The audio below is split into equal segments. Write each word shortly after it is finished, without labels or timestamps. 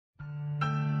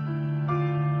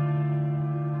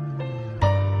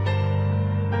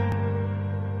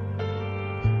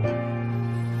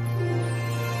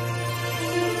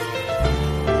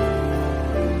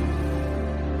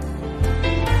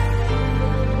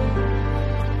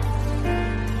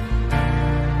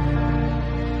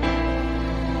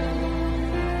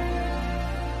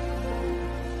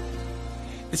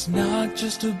It's not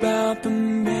just about the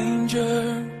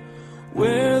manger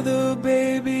where the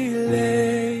baby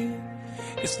lay.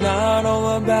 It's not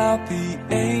all about the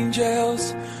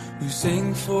angels who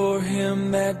sing for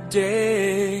him that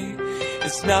day.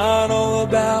 It's not all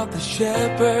about the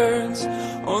shepherds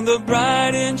on the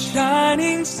bright and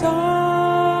shining star.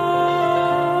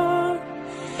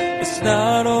 It's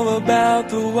not all about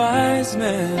the wise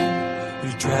men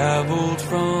who traveled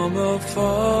from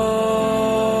afar.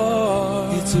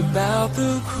 It's about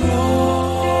the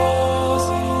cross.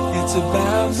 It's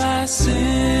about my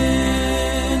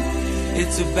sin.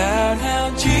 It's about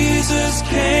how Jesus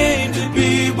came to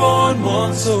be born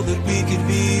once so that we could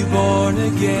be born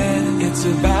again. It's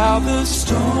about the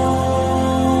stone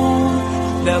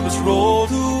that was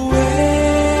rolled away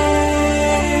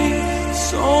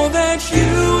so that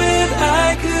you and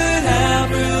I could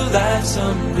have real life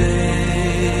someday.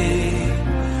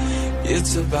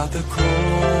 It's about the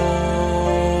cross.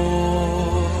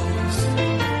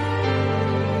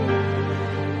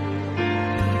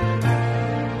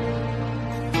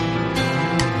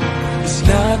 It's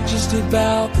not just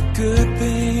about the good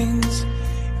things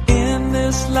in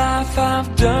this life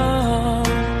I've done.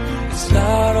 It's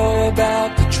not all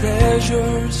about the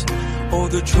treasures or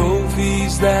the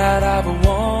trophies that I've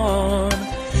won.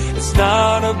 It's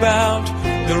not about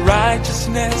the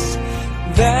righteousness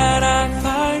that I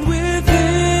find within.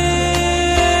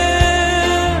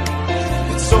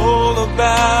 It's all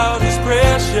about his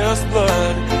precious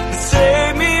blood that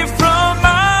saved me from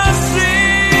my sin.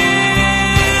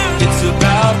 It's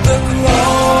about the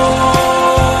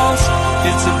cross.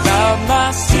 It's about my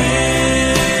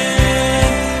sin.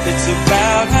 It's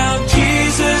about how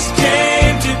Jesus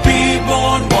came to be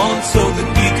born once so that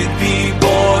we could be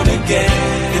born again.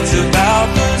 It's about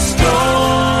the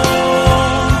stone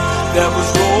that was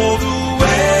rolled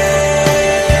away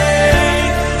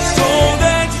so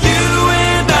that you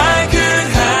and I could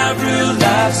have real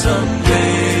life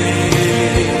someday.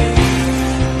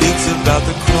 It's about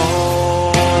the cross.